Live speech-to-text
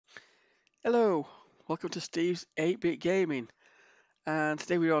Hello, welcome to Steve's 8-Bit Gaming, and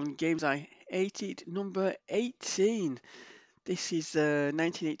today we're on Games I Hated number 18. This is a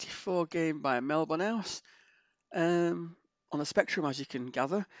 1984 game by Melbourne House, on the Spectrum, as you can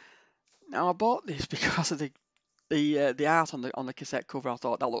gather. Now I bought this because of the art on the cassette cover. I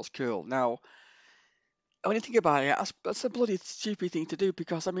thought that looks cool. Now when you think about it, that's a bloody stupid thing to do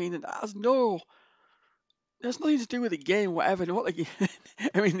because I mean it has there's nothing to do with the game, whatever. What the,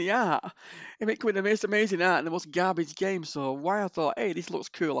 I mean, the art. It made the most amazing art and the most garbage game. So why I thought, hey, this looks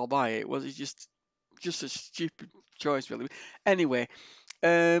cool, I'll buy it. Was it just a stupid choice, really? Anyway,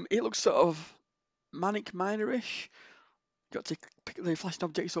 it looks sort of manic minor-ish. Got to pick the flashing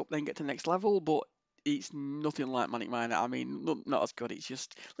objects up, then get to the next level, but it's nothing like manic minor. I mean, not as good. It's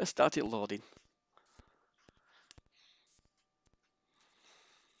just let's start it loading.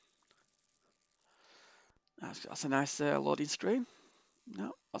 That's a nice loading screen.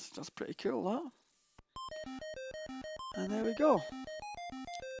 No, that's pretty cool, that. And there we go.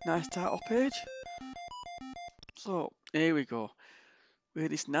 Nice title page. So, here we go. With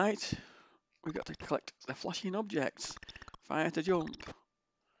this knight, we got to collect the flashing objects. Fire to jump.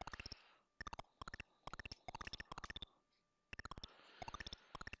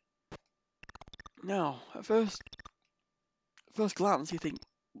 Now, at first glance, you think,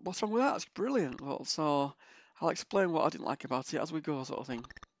 what's wrong with that? It's brilliant. Well, so, I'll explain what I didn't like about it as we go, sort of thing.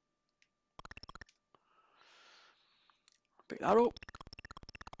 Pick that up.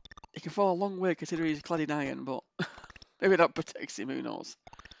 He can fall a long way considering he's clad in iron, but maybe that protects him, who knows.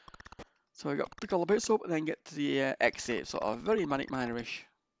 So we got to pick all the bits up and then get to the exit, sort of very manic minor-ish.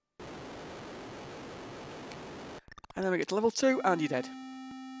 And then we get to level 2 and you're dead.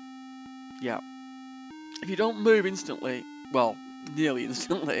 Yeah. If you don't move instantly, well, nearly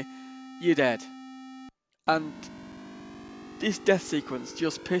instantly, you're dead. And this death sequence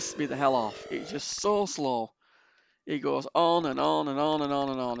just pissed me the hell off. It's just so slow. It goes on and on and on and on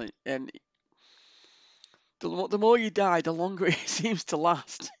and on. And the more you die, the longer it seems to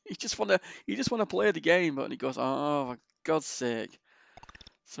last. You just wanna play the game, but it goes, oh, for God's sake.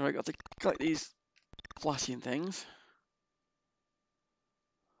 So I got to collect these flashing things.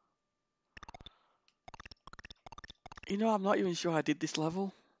 You know, I'm not even sure I did this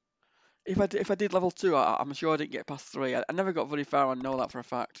level. If I did level 2, I'm sure I didn't get past 3. I never got very far, I know that for a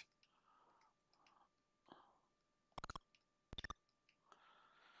fact.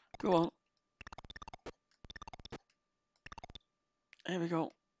 Go on. Here we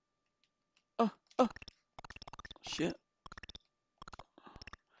go. Oh, oh, shit.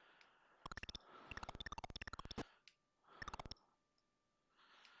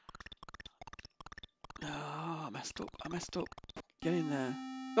 Oh, I messed up. Get in there.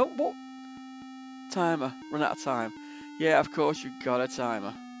 Oh, what? Timer. Run out of time. Yeah, of course you got a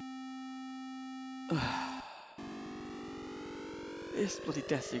timer. This bloody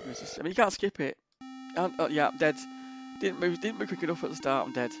death sequence is... I mean, you can't skip it. Oh, yeah, I'm dead. Didn't move quick enough at the start,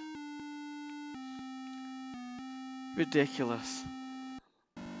 I'm dead. Ridiculous.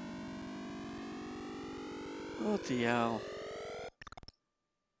 Bloody hell.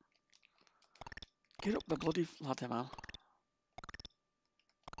 Get up the bloody ladder, man.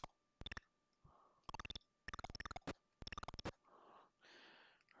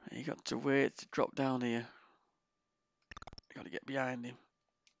 You got to wait to drop down here. You got to get behind him.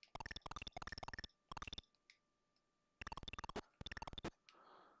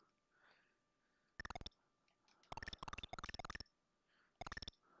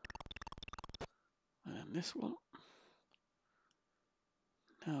 And this one.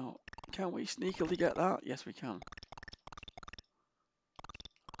 Now, can we sneakily get that? Yes, we can.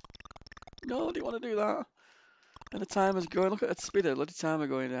 No, I didn't want to do that. And the timer's going. Look at the speeder. Look at the timer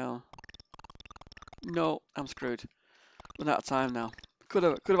going down. No, I'm screwed. Run out of time now. Could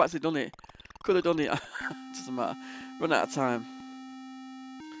have actually done it. Could have done it. Doesn't matter. Run out of time.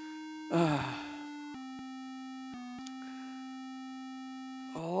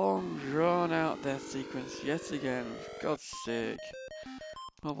 Long drawn out death sequence yet again. For God's sake.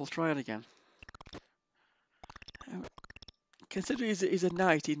 Well, we'll try it again. Considering he's a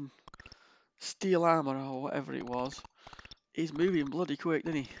knight in steel armour or whatever it was, he's moving bloody quick,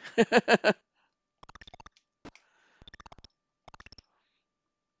 isn't he?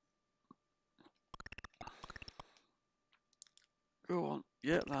 Go on.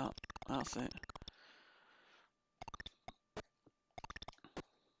 Yeah, that's it.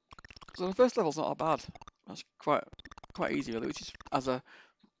 So the first level's not that bad. That's quite easy really, which is as a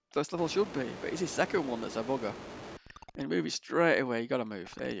first level should be. But it's his second one that's a bugger. And move it straight away. You gotta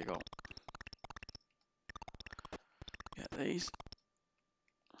move. There you go. Get these.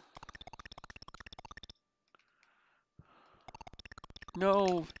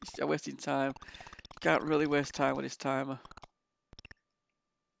 No, he's wasting time. Can't really waste time with his timer.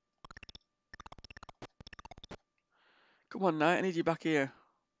 Come on, Knight, I need you back here.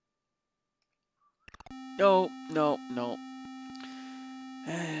 No, no, no.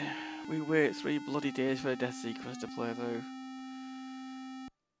 We wait 3 bloody days for a death sequence to play through.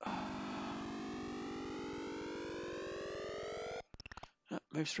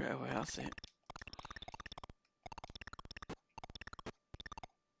 Move straight away, that's it.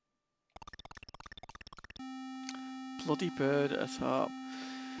 Bloody bird at the top.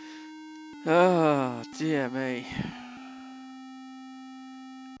 Oh, dear me.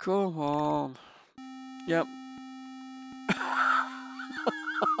 Come on. Yep.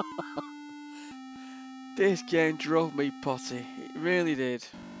 This game drove me potty. It really did.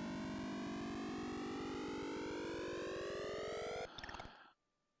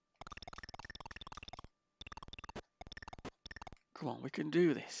 Come on, we can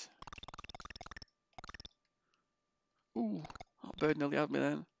do this. Ooh, that bird nearly had me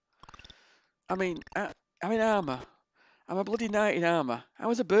then. I mean, I'm in armour. I'm a bloody knight in armour. How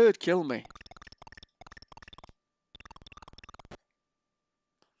has a bird kill me?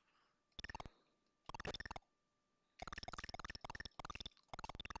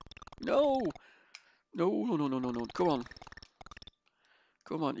 No! No, no, no, no, no, no. Come on.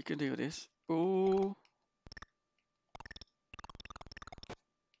 Come on, you can do this. Oh.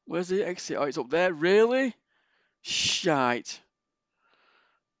 Where's the exit? Oh, it's up there. Really? Shite.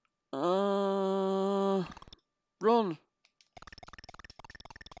 Run.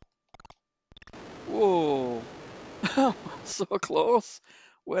 Whoa. So close.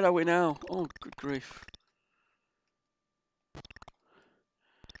 Where are we now? Oh, good grief.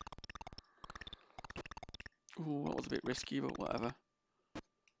 Oh, that was a bit risky, but whatever.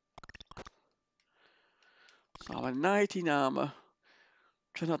 So I'm a knight in armour.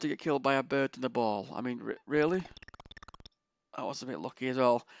 Try not to get killed by a bird and a ball. I mean, really? That was a bit lucky as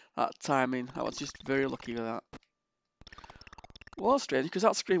well. That timing, I was just very lucky with that. Well, strange, because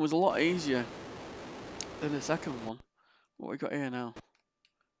that screen was a lot easier than the second one. What we got here now?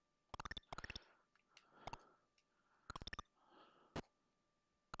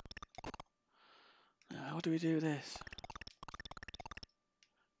 How do we do this?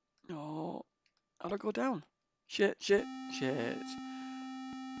 No. How do I go down? Shit, shit, shit.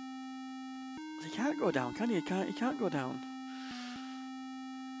 You can't go down, can you? You can't go down.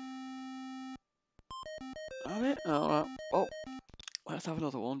 Have it? Alright. Oh, let's have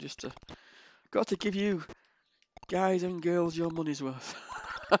another one just to... Got to give you guys and girls your money's worth.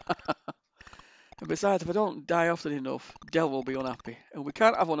 And besides, if I don't die often enough, Dell will be unhappy. And we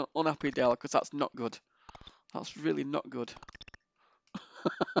can't have an unhappy Dell because that's not good. That's really not good.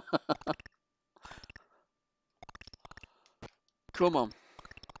 Come on.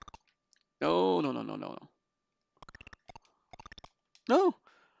 No, no, no, no, no, no. No!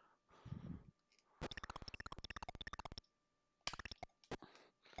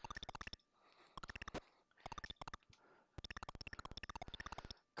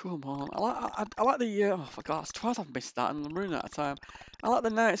 Come on. I like the... oh, for God, it's twice I've missed that and I'm running out of time. I like the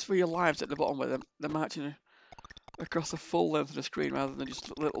Knights for your lives at the bottom where they're marching across the full length of the screen rather than just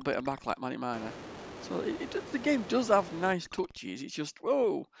a little bit of back like Manic Miner. So the game does have nice touches. It's just,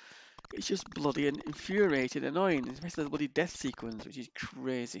 whoa, it's just bloody and infuriating, annoying, especially the bloody death sequence, which is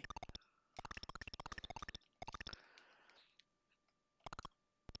crazy.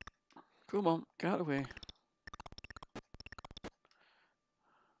 Come on, get out of the way.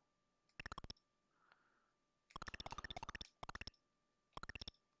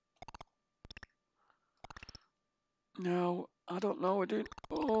 No, I don't know. We're doing.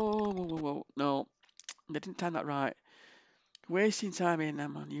 Oh, whoa, whoa, whoa. No, they didn't time that right. Wasting time here now,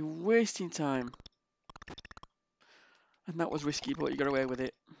 man. You're wasting time. And that was risky, but you got away with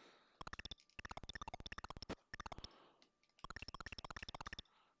it.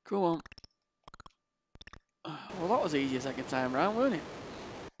 Come on. Well, that was easier second time round, wasn't it?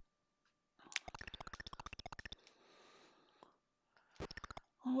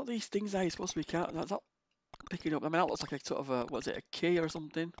 Oh, what these things are you supposed to be that's not picking up. I mean, that looks like a sort of a, what's it, a key or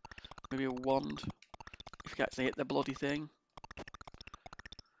something? Maybe a wand. If you can actually hit the bloody thing.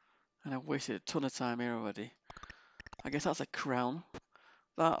 And I've wasted a ton of time here already. I guess that's a crown.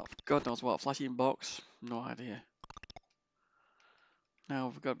 That, God knows what, flashing box. No idea. Now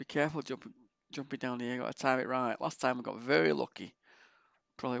we've got to be careful jumping down here. Got to time it right. Last time I got very lucky.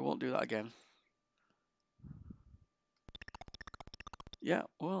 Probably won't do that again. Yeah,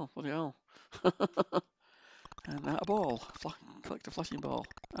 well, bloody hell. And that a ball. Collect a flashing ball.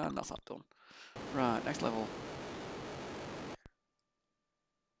 And that's that done. Right, next level.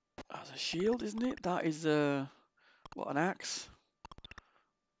 That's a shield, isn't it? That is what, an axe?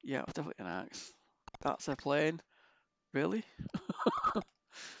 Yeah, it's definitely an axe. That's a plane. Really?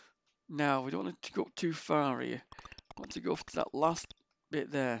 Now we don't want to go too far here. I want to go to that last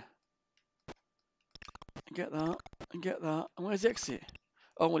bit there. And get that. And get that. And where's the exit?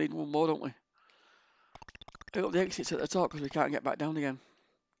 Oh, we need one more, don't we? I hope the exit's at the top because we can't get back down again.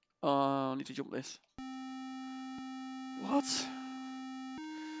 Oh, I need to jump this. What?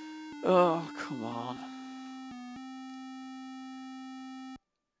 Oh, come on.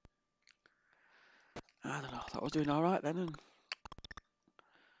 I don't know. That was doing alright then and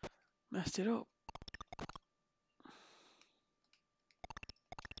messed it up.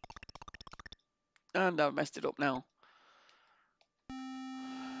 And I've messed it up now.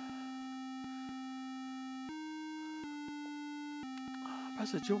 I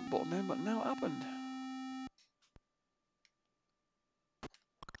pressed the jump button then, but now it happened.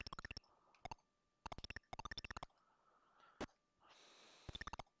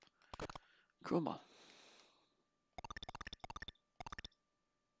 Come on.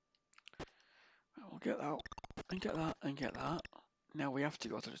 We'll get that, and get that, and get that. Now we have to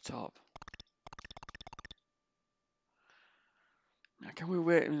go to the top. Now can we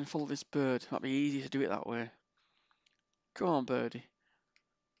wait and follow this bird? Might be easy to do it that way. Come on, birdie.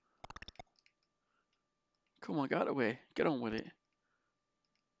 Come on, get away. Get on with it.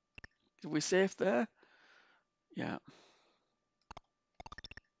 Are we safe there? Yeah.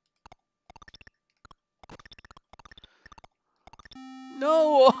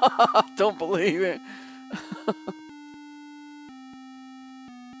 No! Don't believe it.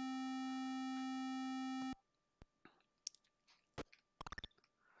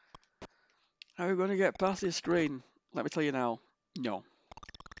 How are we going to get past this screen? Let me tell you now. No.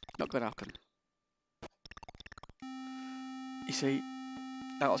 Not going to happen. You see,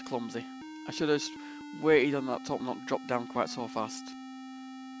 that was clumsy. I should have waited on that top and not dropped down quite so fast.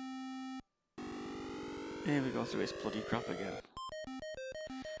 Here we go through this bloody crap again.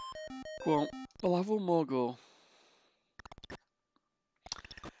 Go on, we'll have one more go.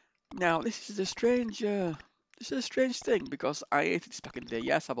 Now, this is a strange thing because I hated this back in the day.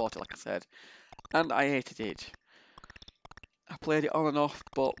 Yes, I bought it, like I said, and I hated it. I played it on and off,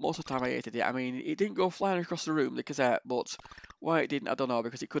 but most of the time I hated it. I mean, it didn't go flying across the room, the cassette, but why it didn't, I don't know,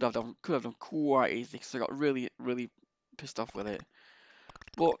 because it could have done quite easily. Because I got really, really pissed off with it.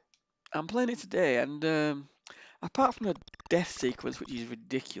 But I'm playing it today, and apart from the death sequence, which is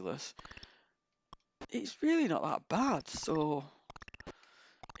ridiculous, it's really not that bad. So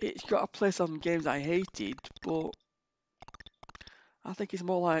it's got a place on games I hated, but I think it's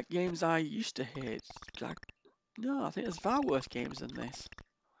more like games I used to hate. Like, no, I think there's far worse games than this.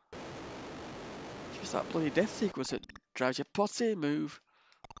 It's just that bloody death sequence that drives you potty. Move.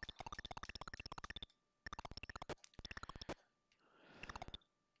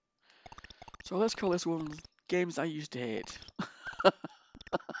 So let's call this one games I used to hate.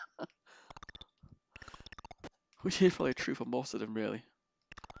 Which is probably true for most of them, really.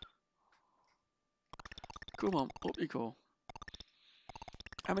 Come on, up you go.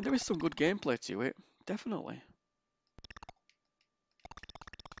 I mean, there is some good gameplay to it, definitely.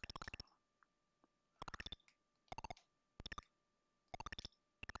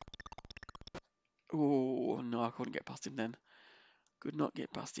 Oh, no, I couldn't get past him then. Could not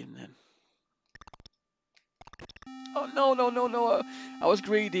get past him then. Oh, no, no, no, no. I was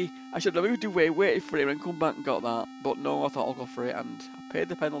greedy. I should have moved away, waited for him, and come back and got that. But no, I thought I'll go for it, and I paid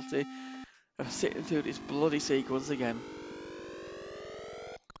the penalty of sitting through this bloody sequence again.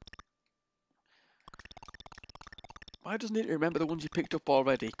 Why doesn't it remember the ones you picked up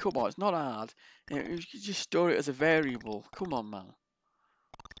already? Come on, it's not hard. You just store it as a variable. Come on, man.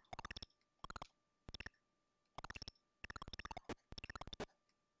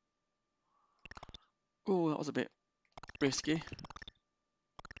 Oh, that was a bit risky.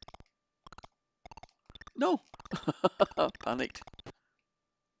 No! Panicked.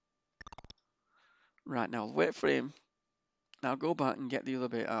 Right, now I'll wait for him. Now go back and get the other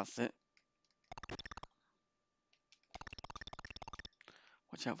bit. That's it.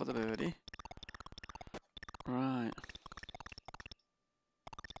 Watch out for the birdie. Right.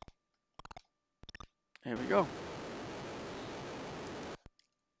 Here we go.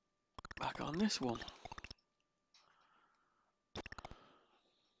 Back on this one.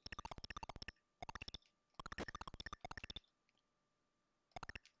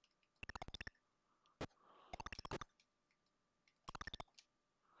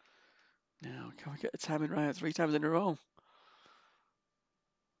 Now, can we get the timing right 3 times in a row?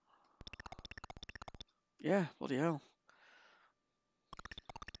 Yeah, bloody hell.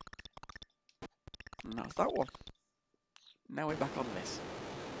 And that's that one. Now we're back on this.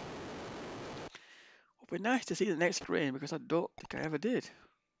 It'll be nice to see the next screen because I don't think I ever did.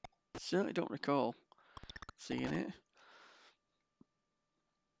 Certainly don't recall seeing it.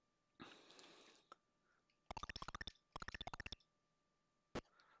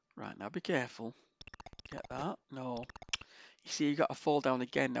 Right, now be careful. Get that. No. You see, you got to fall down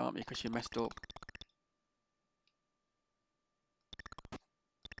again now, haven't you, because you messed up.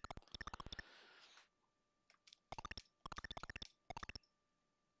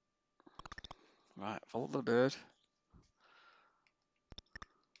 Right, follow the bird.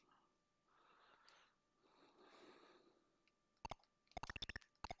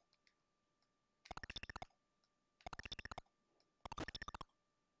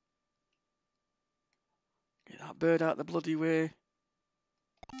 Get that bird out the bloody way.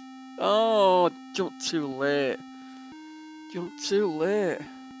 Oh, jumped too late. Jumped too late.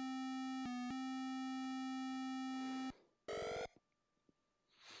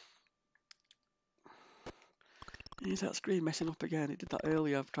 Is that screen messing up again? It did that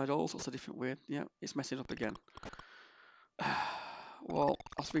earlier. I've tried all sorts of different ways. Yeah, it's messing up again. Well,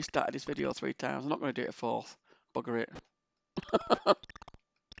 I've restarted this video 3 times. I'm not going to do it a 4th. Bugger it.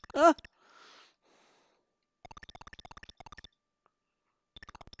 Ah.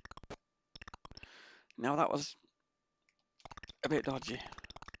 Now that was a bit dodgy.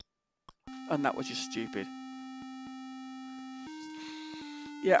 And that was just stupid.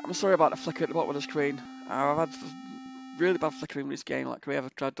 Yeah, I'm sorry about the flicker at the bottom of the screen. I've had really bad flickering with this game. Like,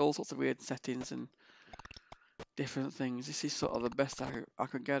 I've tried all sorts of weird settings and different things. This is sort of the best I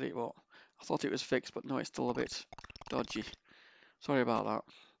could get it, but I thought it was fixed, but no, it's still a bit dodgy. Sorry about that.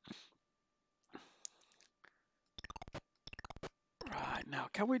 Right, now,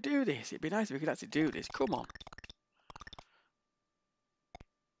 can we do this? It'd be nice if we could actually do this. Come on.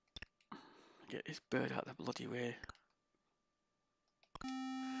 Get this bird out of the bloody way.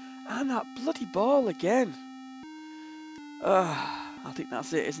 And that bloody ball again. I think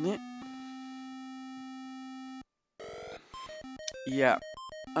that's it, isn't it? Yeah,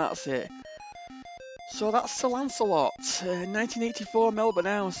 that's it. So that's Sir Lancelot, 1984 Melbourne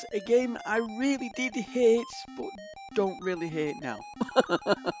House. A game I really did hate, but don't really hate now.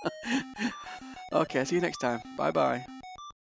 Okay, see you next time. Bye bye.